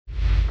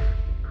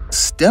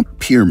Step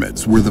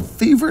pyramids were the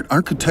favorite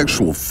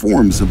architectural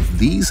forms of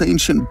these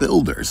ancient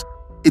builders.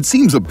 It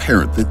seems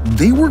apparent that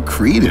they were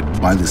created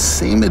by the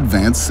same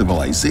advanced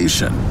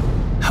civilization.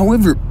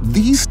 However,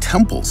 these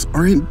temples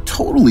are in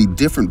totally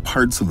different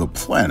parts of the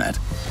planet.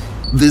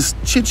 This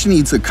Chichen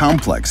Itza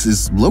complex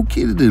is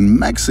located in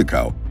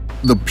Mexico,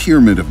 the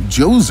Pyramid of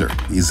Djoser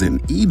is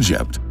in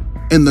Egypt,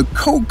 and the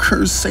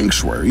Ko-Ker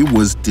Sanctuary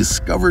was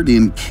discovered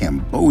in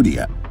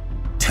Cambodia.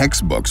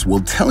 Textbooks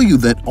will tell you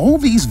that all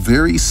these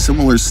very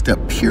similar step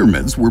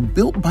pyramids were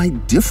built by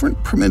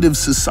different primitive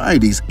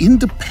societies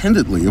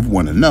independently of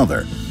one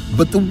another.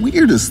 But the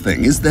weirdest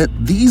thing is that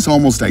these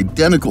almost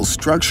identical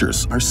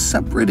structures are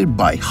separated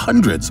by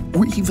hundreds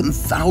or even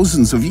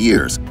thousands of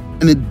years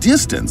and a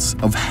distance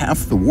of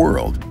half the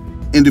world.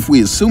 And if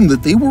we assume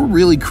that they were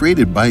really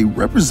created by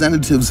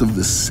representatives of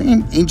the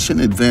same ancient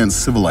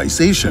advanced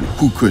civilization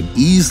who could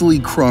easily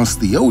cross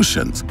the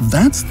oceans,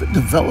 that's the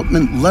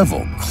development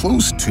level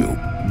close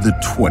to the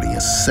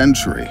 20th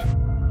century.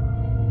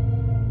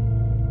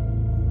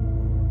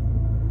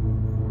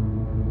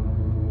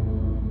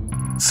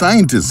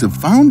 Scientists have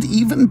found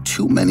even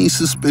too many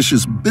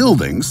suspicious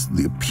buildings,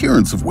 the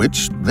appearance of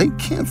which they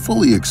can't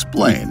fully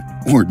explain,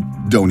 or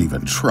don't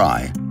even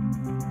try.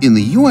 In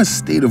the U.S.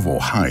 state of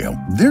Ohio,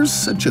 there's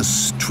such a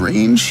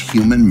strange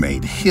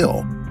human-made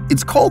hill.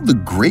 It's called the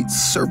Great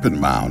Serpent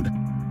Mound.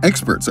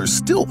 Experts are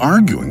still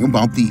arguing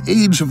about the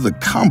age of the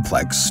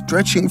complex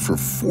stretching for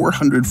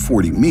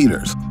 440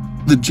 meters.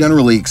 The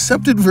generally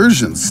accepted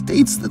version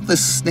states that the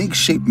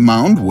snake-shaped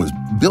mound was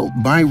built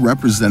by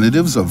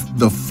representatives of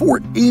the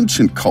Fort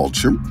Ancient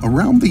culture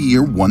around the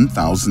year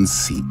 1000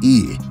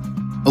 CE.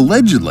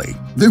 Allegedly,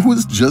 there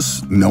was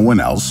just no one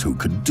else who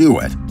could do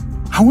it.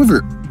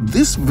 However,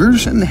 this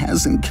version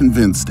hasn't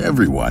convinced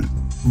everyone.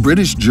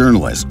 British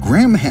journalist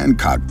Graham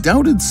Hancock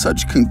doubted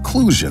such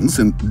conclusions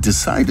and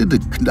decided to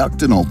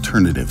conduct an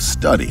alternative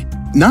study.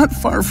 Not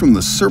far from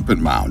the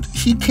Serpent Mound,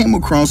 he came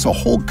across a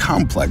whole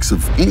complex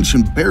of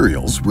ancient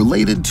burials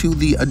related to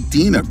the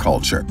Adena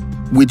culture,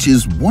 which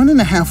is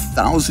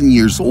 1,500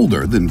 years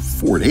older than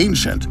Fort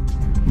Ancient.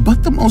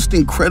 But the most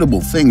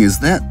incredible thing is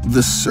that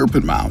the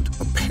Serpent Mound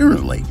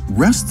apparently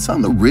rests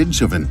on the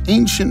ridge of an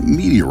ancient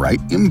meteorite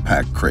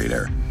impact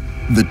crater.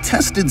 The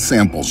tested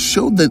samples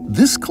showed that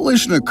this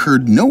collision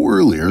occurred no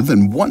earlier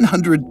than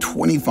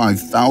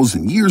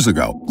 125,000 years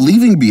ago,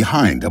 leaving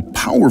behind a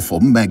powerful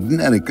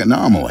magnetic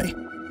anomaly.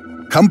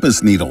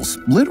 Compass needles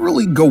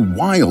literally go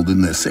wild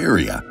in this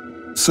area.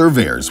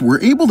 Surveyors were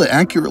able to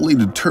accurately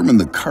determine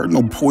the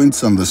cardinal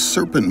points on the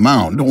Serpent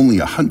Mound only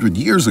 100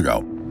 years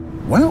ago,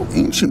 while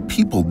ancient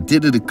people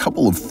did it a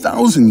couple of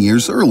thousand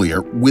years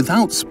earlier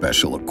without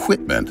special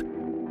equipment.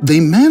 They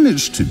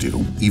managed to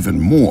do even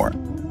more.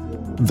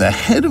 The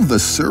head of the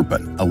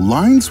serpent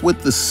aligns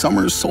with the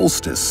summer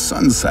solstice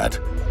sunset,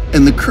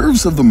 and the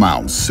curves of the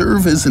mound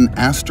serve as an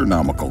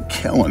astronomical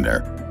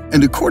calendar.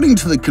 And according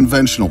to the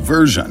conventional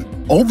version,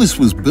 all this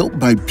was built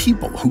by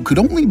people who could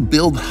only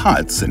build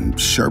huts and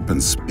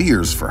sharpen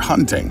spears for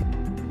hunting.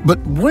 But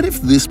what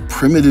if this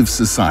primitive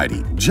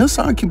society just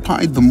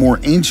occupied the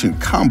more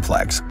ancient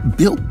complex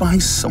built by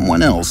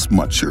someone else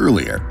much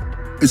earlier?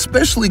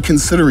 Especially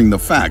considering the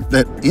fact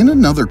that in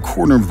another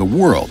corner of the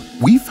world,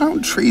 we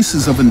found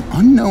traces of an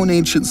unknown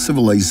ancient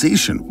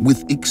civilization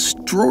with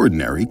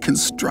extraordinary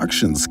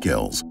construction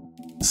skills.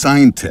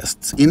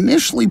 Scientists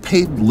initially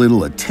paid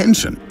little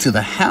attention to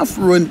the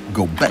half-ruined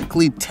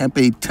Göbekli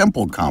Tepe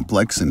temple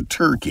complex in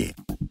Turkey.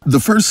 The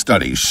first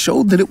studies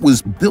showed that it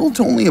was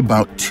built only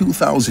about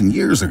 2,000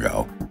 years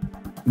ago.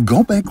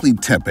 Göbekli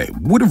Tepe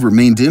would have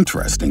remained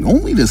interesting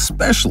only to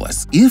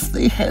specialists if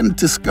they hadn't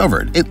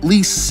discovered at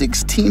least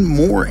 16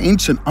 more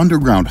ancient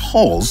underground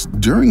halls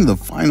during the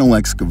final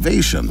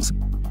excavations.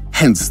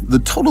 Hence, the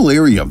total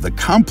area of the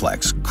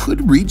complex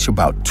could reach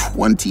about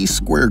 20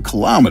 square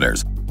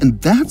kilometers,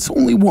 and that's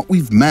only what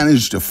we've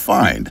managed to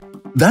find.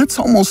 That's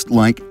almost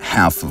like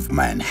half of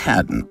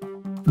Manhattan.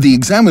 The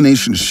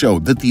examination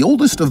showed that the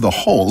oldest of the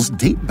halls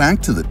date back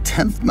to the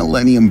 10th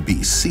millennium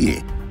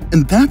BC.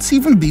 And that's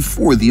even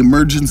before the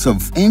emergence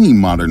of any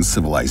modern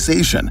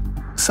civilization.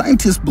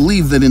 Scientists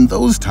believe that in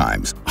those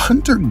times,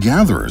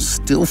 hunter-gatherers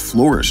still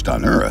flourished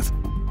on Earth.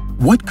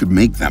 What could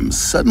make them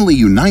suddenly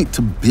unite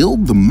to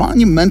build the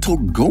monumental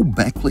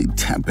Göbekli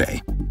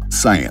Tepe?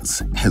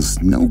 Science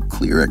has no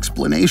clear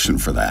explanation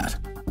for that.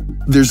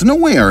 There's no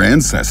way our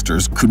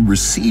ancestors could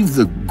receive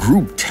the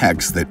group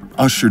text that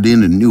ushered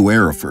in a new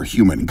era for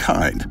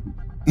humankind.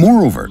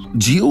 Moreover,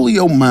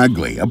 Giulio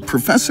Magli, a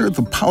professor at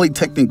the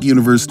Polytechnic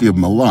University of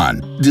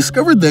Milan,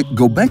 discovered that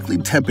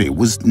Göbekli Tepe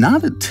was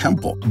not a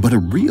temple but a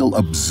real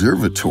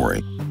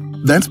observatory.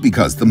 That's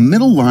because the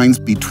middle lines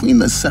between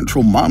the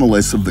central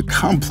monoliths of the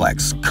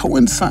complex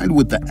coincide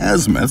with the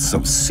azimuths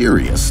of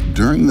Sirius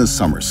during the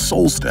summer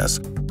solstice.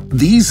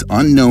 These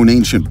unknown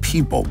ancient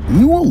people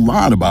knew a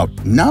lot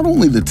about not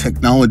only the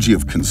technology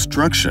of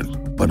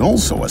construction, but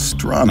also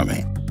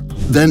astronomy.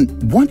 Then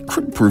what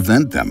could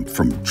prevent them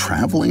from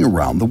traveling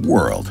around the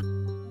world?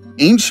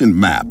 Ancient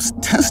maps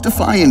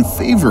testify in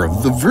favor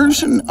of the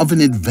version of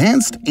an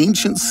advanced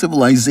ancient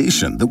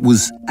civilization that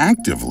was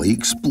actively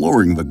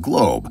exploring the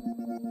globe.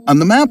 On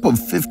the map of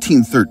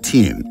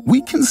 1513,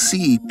 we can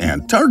see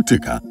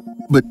Antarctica,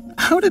 but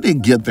how did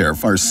it get there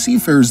if our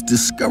seafarers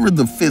discovered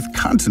the fifth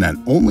continent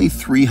only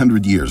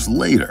 300 years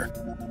later?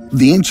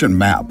 The ancient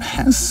map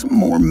has some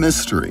more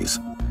mysteries.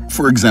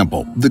 For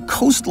example, the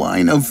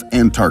coastline of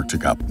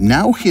Antarctica,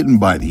 now hidden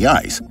by the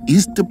ice,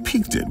 is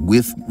depicted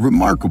with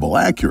remarkable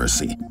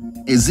accuracy,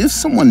 as if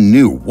someone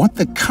knew what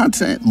the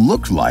continent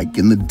looked like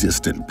in the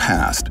distant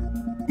past.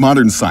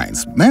 Modern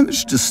science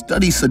managed to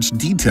study such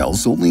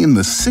details only in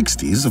the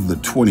 60s of the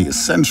 20th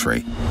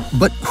century,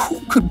 but who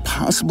could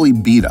possibly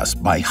beat us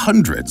by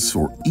hundreds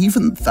or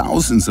even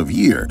thousands of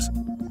years?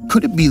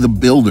 Could it be the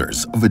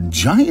builders of a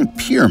giant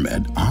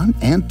pyramid on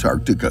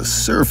Antarctica's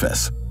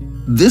surface?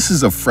 This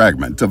is a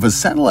fragment of a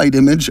satellite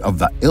image of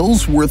the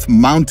Ellsworth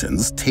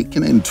Mountains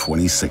taken in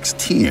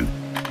 2016.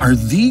 Are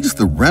these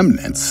the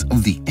remnants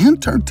of the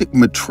Antarctic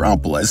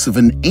metropolis of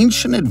an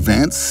ancient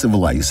advanced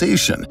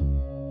civilization?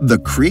 The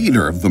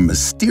creator of the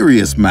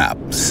mysterious map,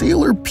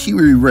 sailor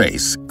Piri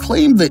Reis,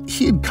 claimed that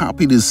he had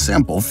copied his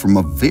sample from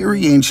a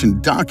very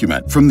ancient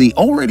document from the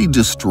already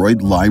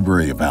destroyed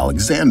Library of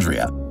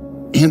Alexandria.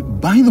 And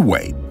by the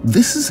way,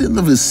 this is in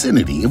the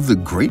vicinity of the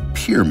Great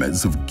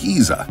Pyramids of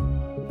Giza.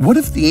 What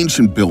if the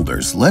ancient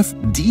builders left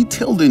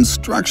detailed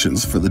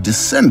instructions for the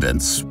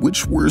descendants,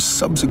 which were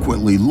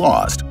subsequently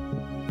lost?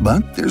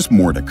 But there's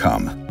more to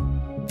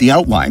come. The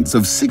outlines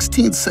of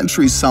 16th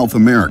century South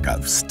America,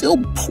 still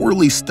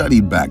poorly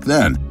studied back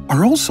then,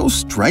 are also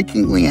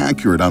strikingly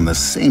accurate on the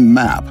same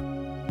map.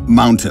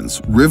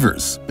 Mountains,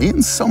 rivers,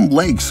 and some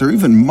lakes are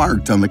even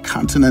marked on the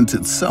continent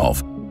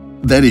itself.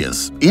 That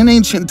is, in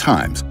ancient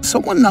times,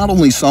 someone not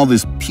only saw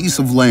this piece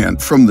of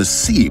land from the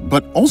sea,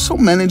 but also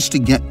managed to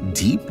get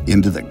deep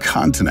into the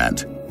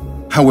continent.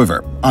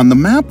 However, on the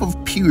map of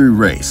Piri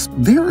Reis,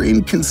 there are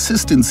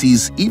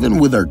inconsistencies even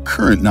with our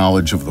current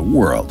knowledge of the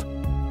world.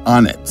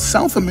 On it,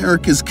 South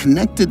America is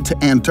connected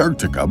to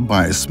Antarctica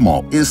by a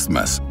small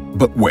isthmus.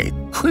 But wait,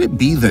 could it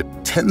be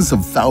that tens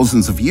of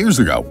thousands of years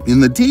ago, in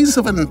the days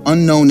of an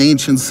unknown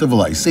ancient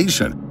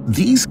civilization,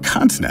 these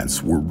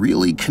continents were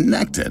really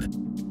connected?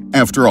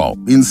 After all,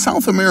 in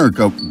South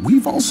America,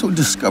 we've also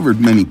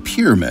discovered many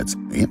pyramids,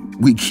 and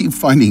we keep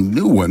finding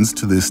new ones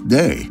to this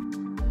day.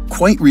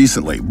 Quite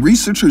recently,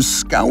 researchers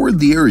scoured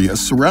the area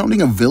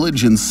surrounding a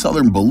village in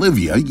southern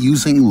Bolivia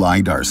using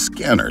LiDAR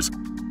scanners.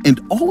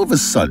 And all of a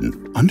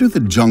sudden, under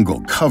the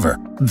jungle cover,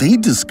 they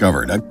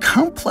discovered a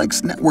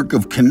complex network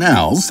of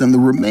canals and the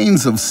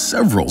remains of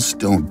several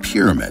stone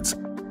pyramids.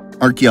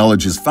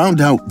 Archaeologists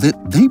found out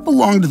that they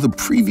belonged to the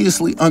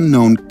previously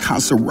unknown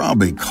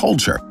Casarabe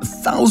culture,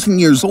 1,000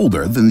 years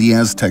older than the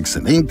Aztecs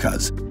and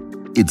Incas.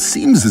 It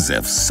seems as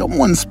if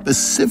someone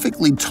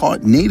specifically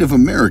taught Native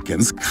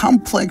Americans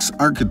complex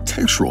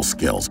architectural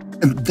skills,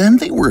 and then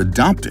they were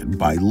adopted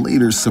by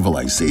later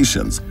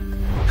civilizations.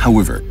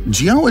 However,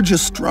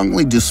 geologists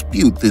strongly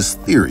dispute this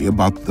theory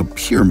about the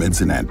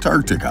pyramids in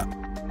Antarctica.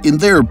 In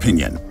their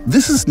opinion,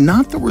 this is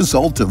not the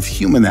result of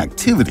human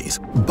activities,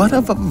 but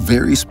of a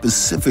very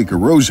specific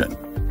erosion,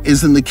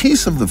 as in the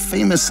case of the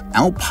famous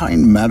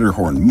Alpine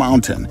Matterhorn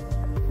mountain.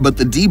 But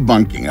the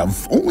debunking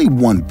of only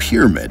one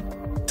pyramid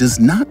does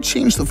not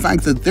change the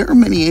fact that there are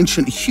many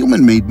ancient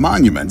human-made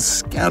monuments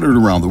scattered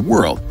around the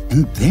world,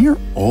 and they're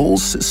all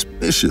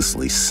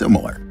suspiciously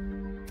similar.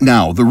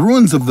 Now, the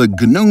ruins of the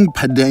Gunung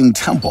Padang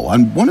Temple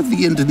on one of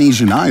the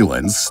Indonesian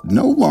islands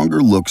no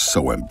longer look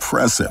so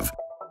impressive.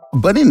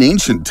 But in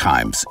ancient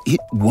times, it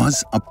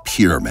was a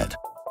pyramid.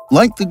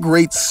 Like the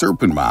Great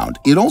Serpent Mound,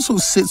 it also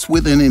sits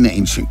within an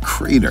ancient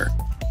crater.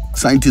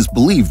 Scientists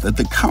believe that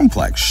the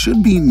complex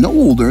should be no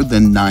older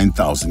than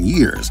 9,000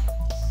 years.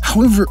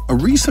 However, a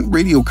recent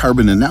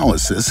radiocarbon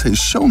analysis has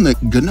shown that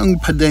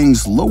Gunung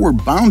Padang's lower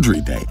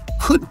boundary date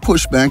could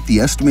push back the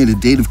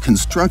estimated date of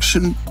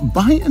construction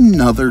by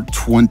another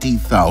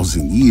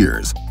 20,000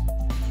 years.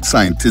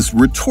 Scientists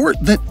retort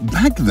that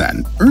back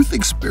then, Earth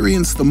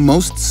experienced the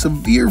most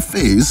severe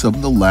phase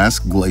of the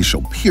last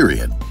glacial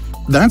period.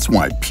 That's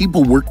why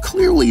people were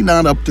clearly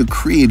not up to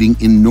creating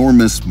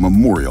enormous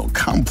memorial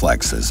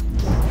complexes.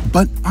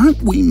 But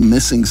aren't we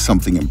missing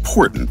something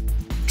important?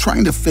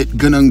 Trying to fit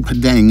Gunung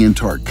Padang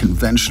into our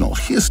conventional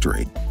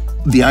history.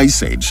 The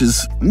Ice Age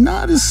is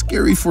not as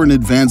scary for an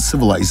advanced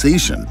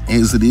civilization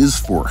as it is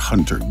for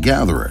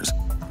hunter-gatherers.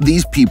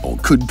 These people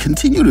could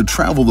continue to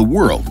travel the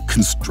world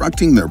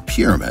constructing their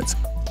pyramids.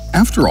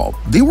 After all,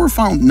 they were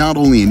found not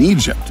only in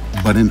Egypt,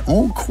 but in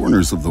all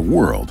corners of the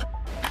world.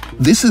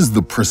 This is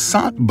the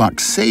Prasat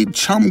Bakse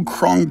Cham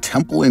Krong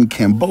Temple in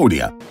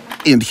Cambodia,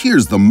 and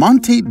here's the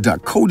Monte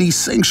Dakoti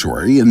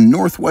Sanctuary in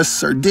northwest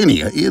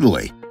Sardinia,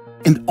 Italy.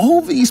 And all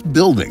these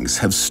buildings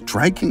have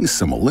striking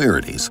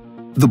similarities.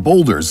 The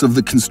boulders of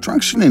the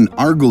construction in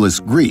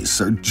Argolis, Greece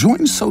are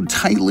joined so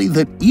tightly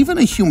that even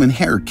a human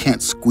hair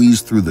can't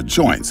squeeze through the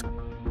joints.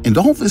 And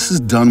all this is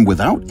done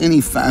without any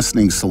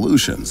fastening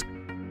solutions.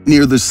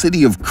 Near the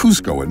city of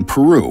Cusco in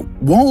Peru,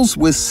 walls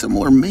with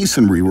similar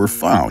masonry were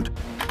found.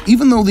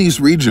 even though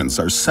these regions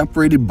are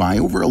separated by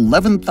over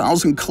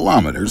 11,000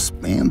 kilometers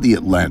and the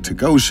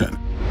Atlantic Ocean.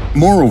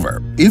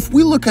 Moreover, if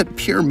we look at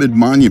pyramid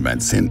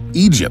monuments in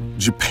Egypt,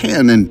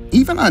 Japan, and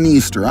even on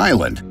Easter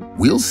Island,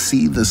 we'll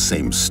see the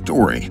same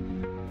story.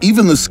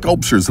 Even the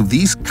sculptures of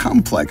these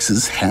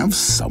complexes have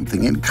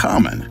something in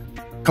common.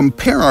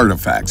 Compare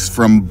artifacts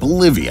from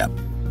Bolivia,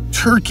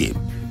 Turkey,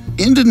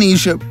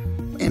 Indonesia,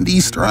 and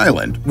Easter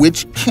Island,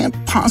 which can't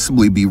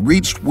possibly be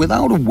reached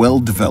without a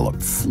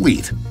well-developed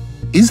fleet.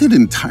 Is it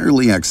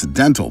entirely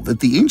accidental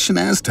that the ancient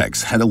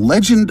Aztecs had a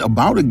legend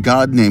about a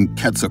god named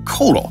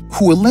Quetzalcoatl,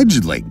 who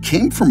allegedly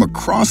came from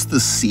across the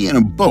sea in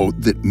a boat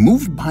that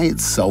moved by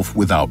itself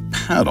without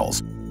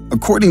paddles?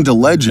 According to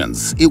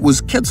legends, it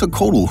was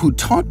Quetzalcoatl who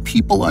taught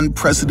people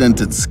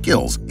unprecedented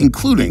skills,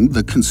 including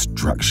the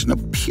construction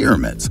of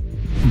pyramids.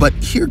 But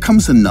here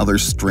comes another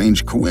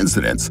strange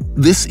coincidence.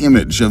 This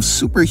image of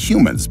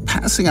superhumans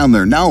passing on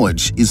their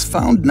knowledge is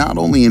found not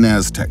only in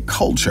Aztec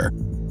culture.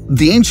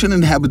 The ancient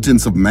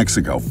inhabitants of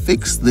Mexico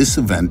fixed this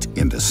event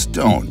into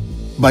stone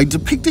by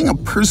depicting a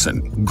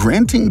person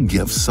granting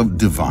gifts of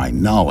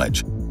divine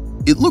knowledge.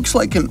 It looks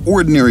like an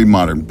ordinary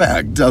modern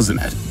bag, doesn't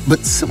it?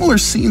 But similar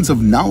scenes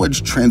of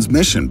knowledge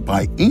transmission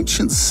by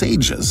ancient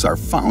sages are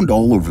found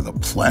all over the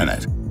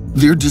planet.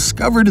 They're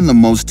discovered in the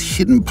most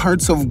hidden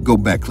parts of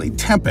Göbekli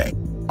Tepe,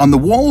 on the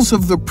walls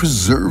of the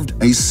preserved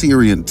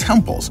Assyrian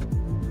temples,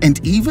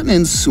 and even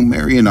in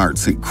Sumerian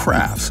arts and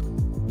crafts.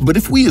 But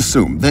if we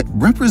assume that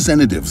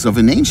representatives of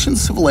an ancient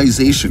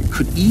civilization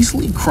could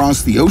easily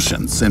cross the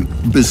oceans and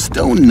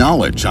bestow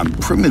knowledge on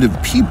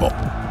primitive people,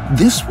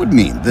 this would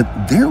mean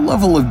that their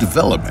level of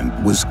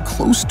development was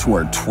close to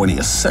our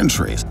 20th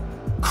centuries.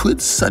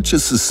 Could such a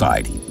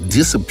society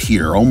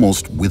disappear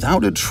almost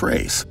without a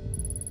trace?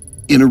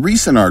 In a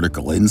recent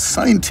article in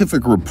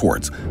Scientific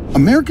Reports,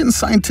 American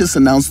scientists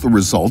announced the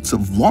results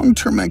of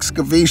long-term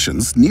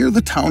excavations near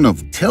the town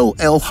of Tel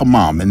El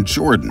Hammam in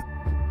Jordan.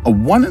 A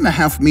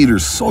 1.5-meter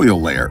soil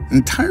layer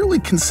entirely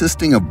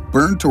consisting of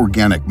burnt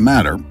organic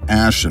matter,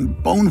 ash,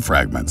 and bone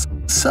fragments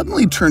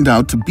suddenly turned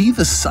out to be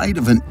the site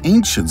of an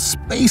ancient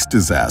space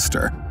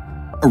disaster.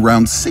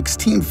 Around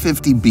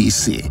 1650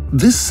 BC,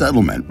 this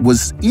settlement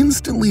was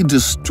instantly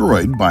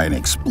destroyed by an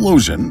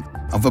explosion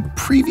of a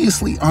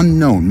previously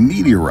unknown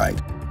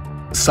meteorite.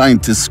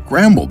 Scientists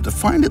scrambled to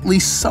find at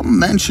least some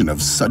mention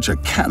of such a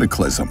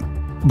cataclysm,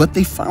 but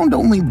they found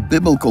only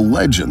biblical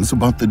legends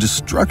about the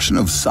destruction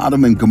of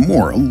Sodom and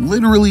Gomorrah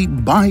literally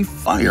by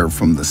fire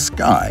from the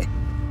sky.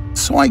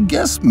 So I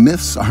guess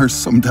myths are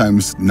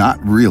sometimes not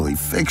really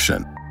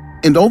fiction.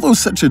 And although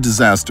such a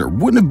disaster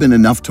wouldn't have been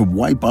enough to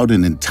wipe out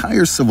an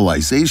entire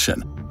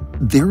civilization,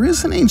 there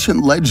is an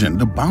ancient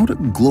legend about a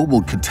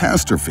global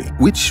catastrophe,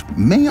 which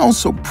may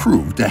also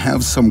prove to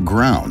have some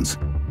grounds.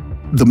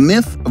 The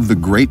myth of the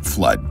Great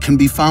Flood can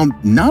be found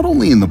not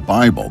only in the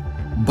Bible,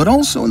 but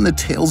also in the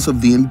tales of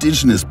the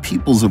indigenous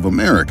peoples of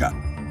America,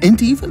 and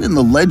even in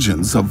the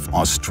legends of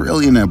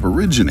Australian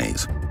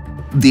Aborigines.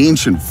 The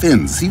ancient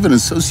Finns even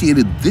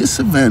associated this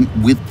event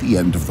with the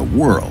end of the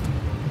world.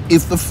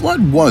 If the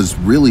flood was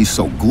really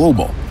so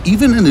global,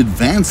 even an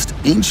advanced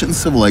ancient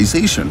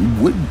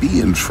civilization would be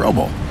in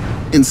trouble.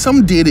 And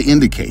some data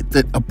indicate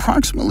that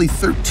approximately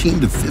 13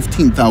 to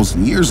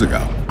 15,000 years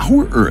ago,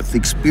 our Earth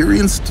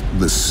experienced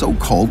the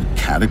so-called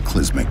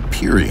cataclysmic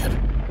period.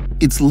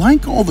 It's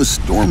like all the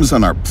storms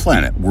on our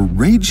planet were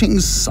raging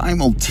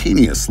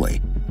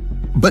simultaneously.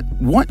 But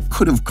what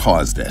could have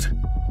caused it?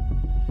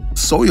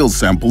 Soil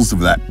samples of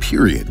that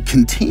period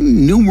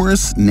contain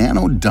numerous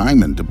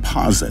nanodiamond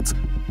deposits.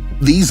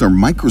 These are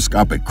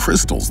microscopic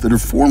crystals that are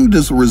formed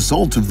as a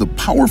result of the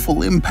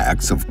powerful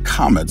impacts of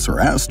comets or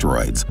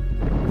asteroids.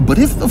 But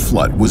if the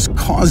flood was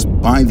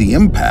caused by the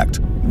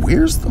impact,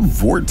 where's the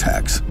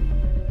vortex?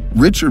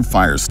 Richard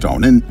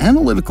Firestone, an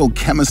analytical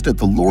chemist at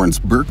the Lawrence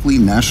Berkeley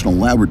National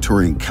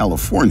Laboratory in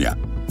California,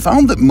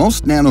 found that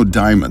most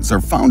nanodiamonds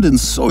are found in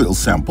soil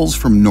samples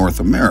from North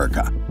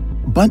America.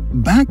 But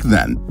back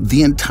then,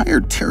 the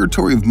entire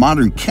territory of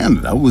modern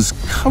Canada was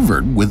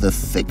covered with a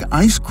thick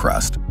ice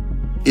crust.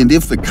 And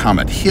if the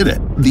comet hit it,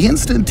 the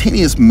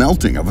instantaneous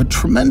melting of a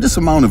tremendous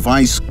amount of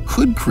ice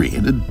could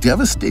create a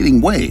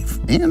devastating wave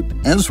and,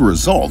 as a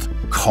result,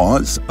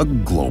 cause a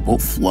global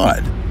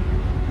flood.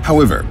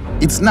 However,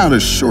 it's not a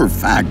sure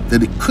fact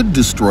that it could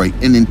destroy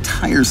an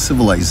entire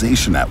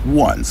civilization at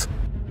once.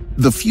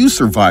 The few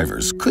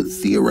survivors could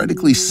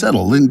theoretically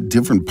settle in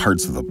different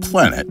parts of the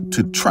planet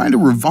to try to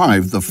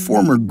revive the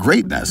former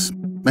greatness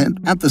and,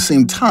 at the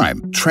same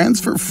time,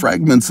 transfer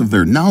fragments of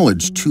their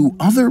knowledge to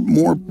other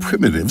more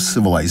primitive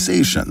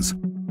civilizations.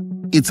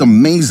 It's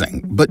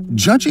amazing, but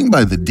judging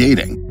by the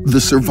dating,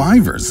 the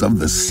survivors of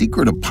the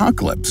secret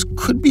apocalypse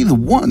could be the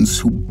ones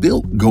who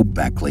built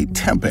Göbekli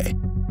Tepe.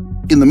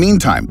 In the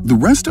meantime, the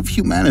rest of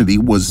humanity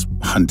was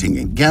hunting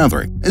and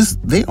gathering, as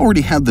they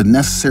already had the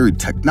necessary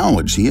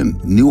technology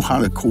and knew how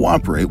to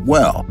cooperate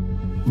well.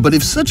 But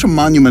if such a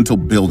monumental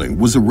building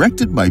was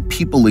erected by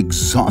people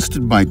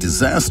exhausted by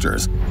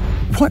disasters,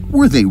 what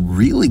were they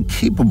really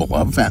capable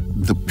of at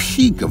the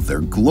peak of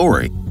their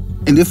glory?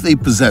 And if they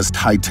possessed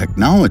high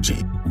technology,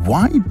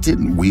 why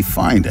didn't we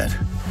find it?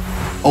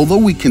 Although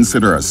we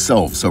consider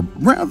ourselves a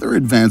rather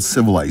advanced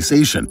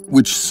civilization,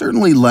 which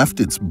certainly left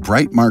its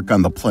bright mark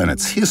on the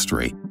planet's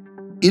history,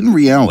 in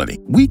reality,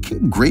 we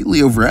can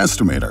greatly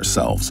overestimate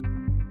ourselves.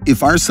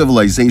 If our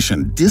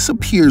civilization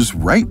disappears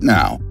right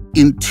now,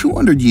 in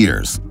 200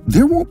 years,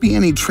 there won't be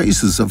any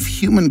traces of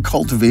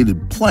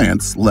human-cultivated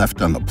plants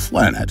left on the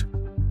planet.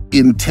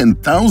 In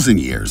 10,000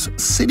 years,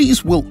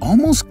 cities will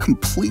almost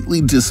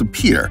completely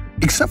disappear,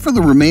 except for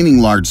the remaining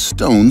large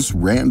stones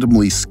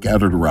randomly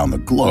scattered around the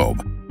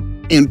globe.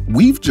 And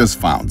we've just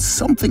found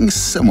something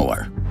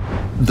similar.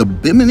 The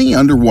Bimini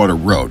Underwater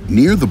Road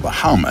near the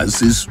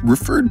Bahamas is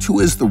referred to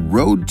as the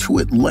Road to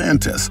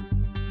Atlantis.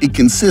 It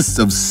consists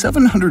of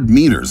 700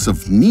 meters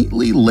of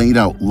neatly laid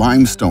out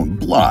limestone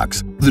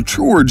blocks. The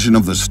true origin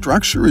of the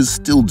structure is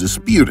still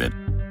disputed.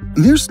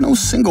 There's no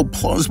single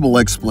plausible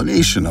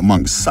explanation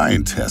among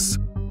scientists.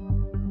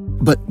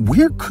 But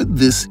where could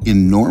this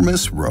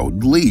enormous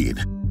road lead?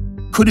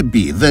 Could it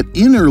be that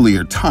in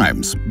earlier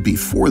times,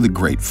 before the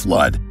Great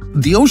Flood,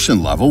 the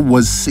ocean level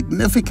was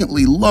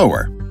significantly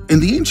lower,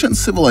 and the ancient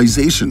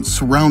civilization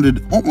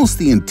surrounded almost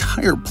the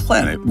entire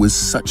planet with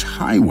such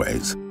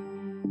highways?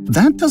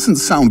 That doesn't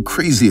sound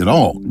crazy at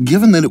all,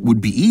 given that it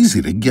would be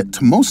easy to get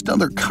to most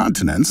other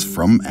continents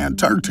from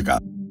Antarctica,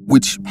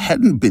 which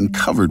hadn't been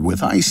covered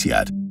with ice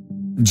yet,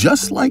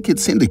 just like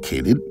it's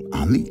indicated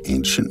on the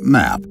ancient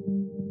map.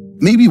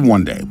 Maybe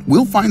one day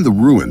we'll find the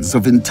ruins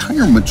of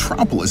entire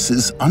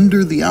metropolises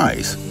under the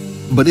ice.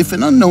 But if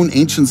an unknown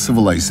ancient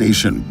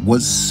civilization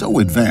was so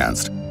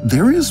advanced,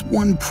 there is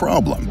one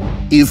problem.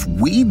 If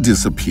we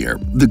disappear,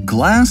 the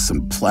glass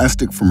and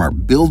plastic from our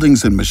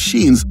buildings and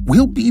machines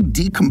will be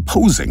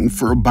decomposing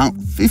for about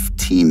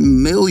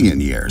 15 million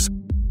years.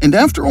 And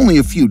after only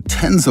a few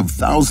tens of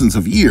thousands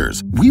of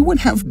years, we would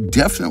have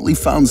definitely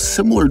found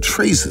similar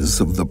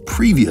traces of the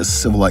previous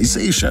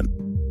civilization.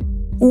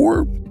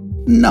 Or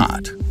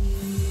not.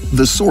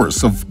 The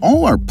source of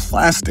all our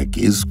plastic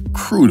is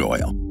crude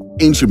oil.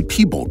 Ancient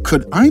people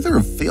could either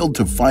have failed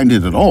to find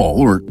it at all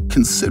or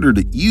considered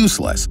it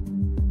useless.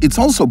 It's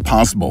also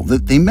possible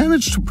that they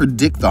managed to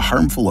predict the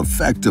harmful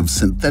effect of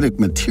synthetic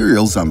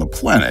materials on the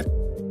planet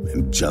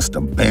and just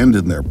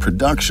abandon their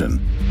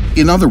production.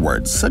 In other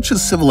words, such a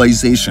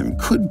civilization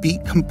could be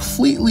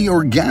completely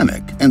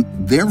organic and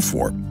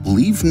therefore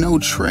leave no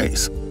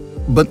trace.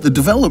 But the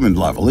development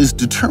level is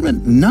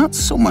determined not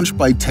so much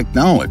by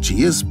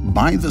technology as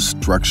by the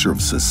structure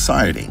of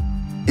society.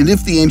 And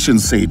if the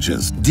ancient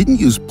sages didn't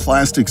use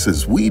plastics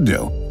as we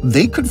do,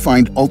 they could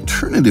find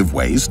alternative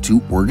ways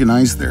to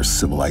organize their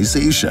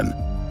civilization.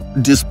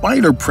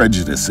 Despite our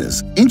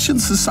prejudices,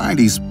 ancient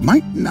societies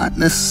might not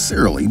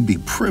necessarily be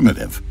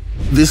primitive.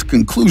 This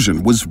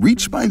conclusion was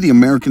reached by the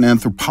American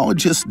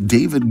anthropologist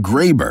David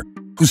Graeber,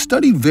 who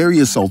studied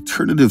various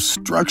alternative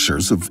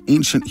structures of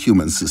ancient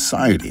human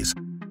societies.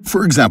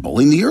 For example,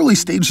 in the early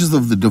stages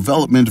of the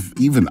development of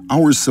even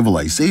our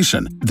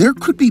civilization, there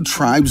could be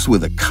tribes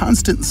with a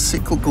constant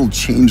cyclical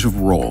change of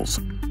roles.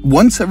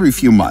 Once every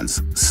few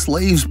months,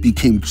 slaves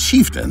became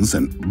chieftains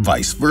and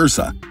vice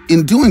versa.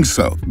 In doing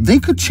so, they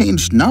could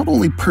change not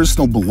only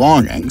personal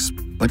belongings,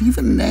 but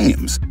even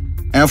names.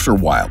 After a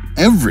while,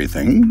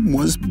 everything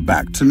was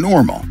back to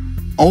normal.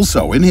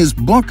 Also, in his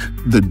book,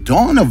 The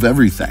Dawn of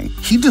Everything,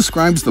 he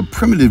describes the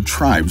primitive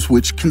tribes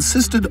which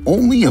consisted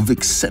only of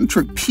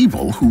eccentric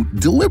people who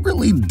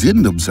deliberately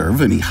didn't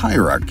observe any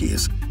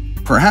hierarchies.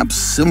 Perhaps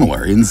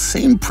similar,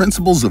 insane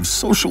principles of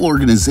social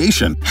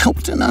organization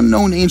helped an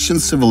unknown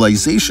ancient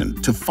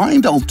civilization to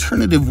find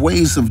alternative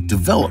ways of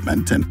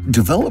development and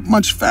develop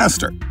much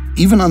faster,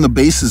 even on the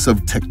basis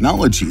of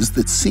technologies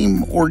that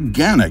seem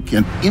organic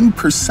and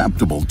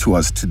imperceptible to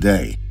us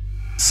today.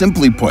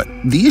 Simply put,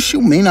 the issue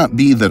may not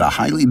be that a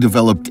highly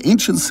developed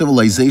ancient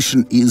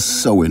civilization is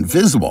so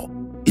invisible.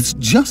 It's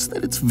just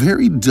that it's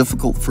very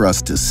difficult for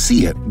us to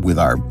see it with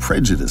our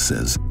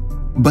prejudices.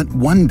 But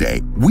one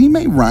day, we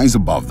may rise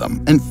above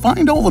them and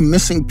find all the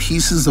missing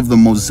pieces of the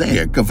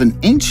mosaic of an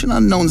ancient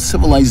unknown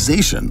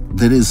civilization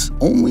that has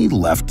only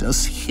left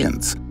us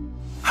hints.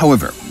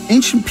 However,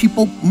 ancient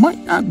people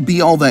might not be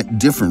all that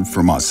different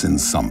from us in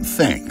some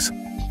things.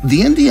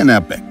 The Indian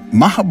epic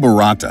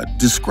Mahabharata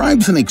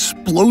describes an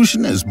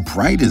explosion as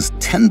bright as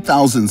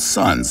 10,000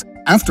 suns,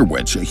 after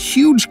which a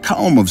huge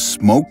column of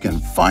smoke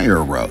and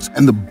fire arose,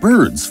 and the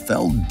birds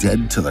fell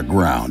dead to the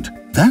ground.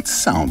 That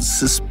sounds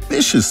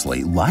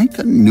suspiciously like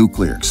a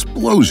nuclear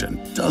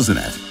explosion, doesn't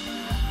it?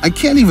 I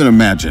can't even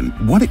imagine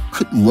what it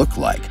could look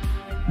like.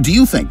 Do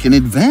you think an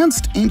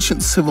advanced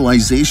ancient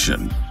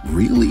civilization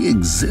really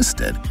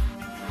existed?